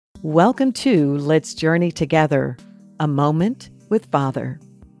Welcome to Let's Journey Together, a moment with Father.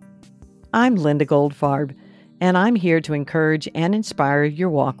 I'm Linda Goldfarb, and I'm here to encourage and inspire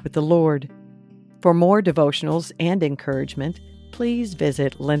your walk with the Lord. For more devotionals and encouragement, please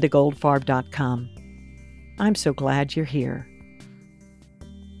visit lindagoldfarb.com. I'm so glad you're here.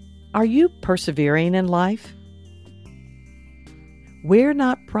 Are you persevering in life? We're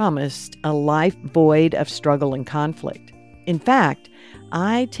not promised a life void of struggle and conflict. In fact,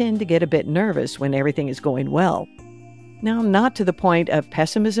 I tend to get a bit nervous when everything is going well. Now, not to the point of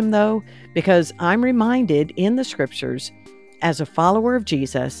pessimism, though, because I'm reminded in the Scriptures, as a follower of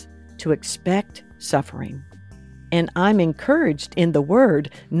Jesus, to expect suffering. And I'm encouraged in the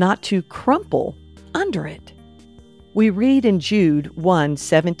Word not to crumple under it. We read in Jude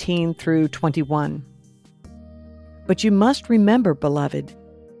 1:17 through 21. But you must remember, beloved,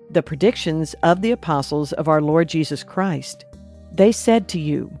 the predictions of the apostles of our Lord Jesus Christ. They said to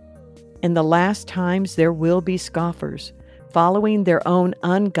you, in the last times there will be scoffers, following their own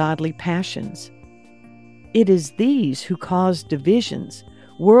ungodly passions. It is these who cause divisions,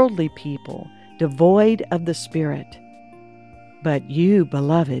 worldly people, devoid of the Spirit. But you,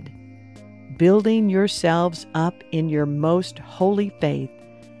 beloved, building yourselves up in your most holy faith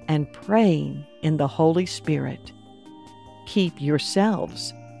and praying in the Holy Spirit, keep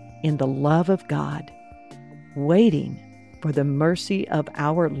yourselves in the love of God, waiting for the mercy of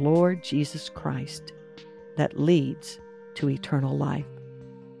our Lord Jesus Christ that leads to eternal life.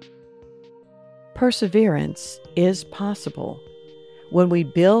 Perseverance is possible when we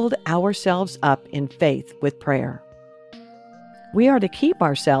build ourselves up in faith with prayer. We are to keep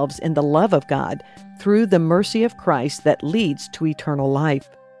ourselves in the love of God through the mercy of Christ that leads to eternal life.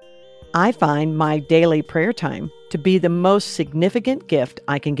 I find my daily prayer time to be the most significant gift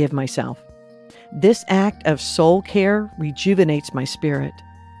I can give myself. This act of soul care rejuvenates my spirit,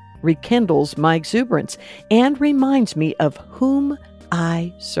 rekindles my exuberance, and reminds me of whom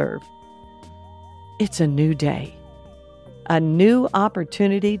I serve. It's a new day, a new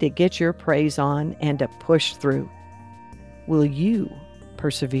opportunity to get your praise on and to push through. Will you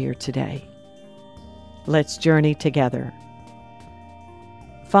persevere today? Let's journey together.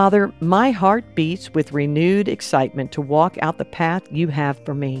 Father, my heart beats with renewed excitement to walk out the path you have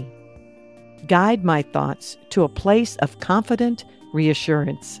for me. Guide my thoughts to a place of confident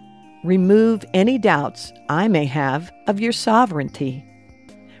reassurance. Remove any doubts I may have of your sovereignty.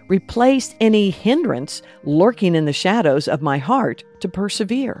 Replace any hindrance lurking in the shadows of my heart to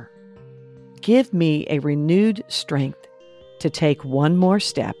persevere. Give me a renewed strength to take one more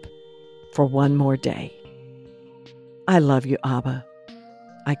step for one more day. I love you, Abba.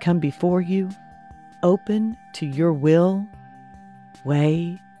 I come before you, open to your will,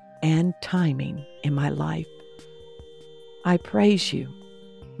 way, and timing in my life. I praise you,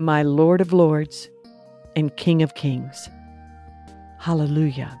 my Lord of Lords and King of Kings.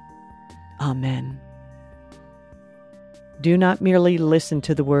 Hallelujah. Amen. Do not merely listen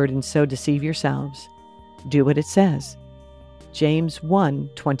to the word and so deceive yourselves. Do what it says. James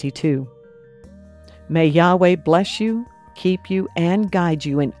 1:22. May Yahweh bless you, keep you, and guide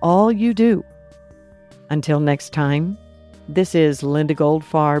you in all you do. Until next time, this is Linda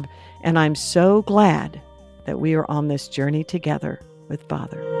Goldfarb, and I'm so glad that we are on this journey together with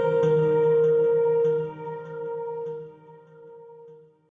Father.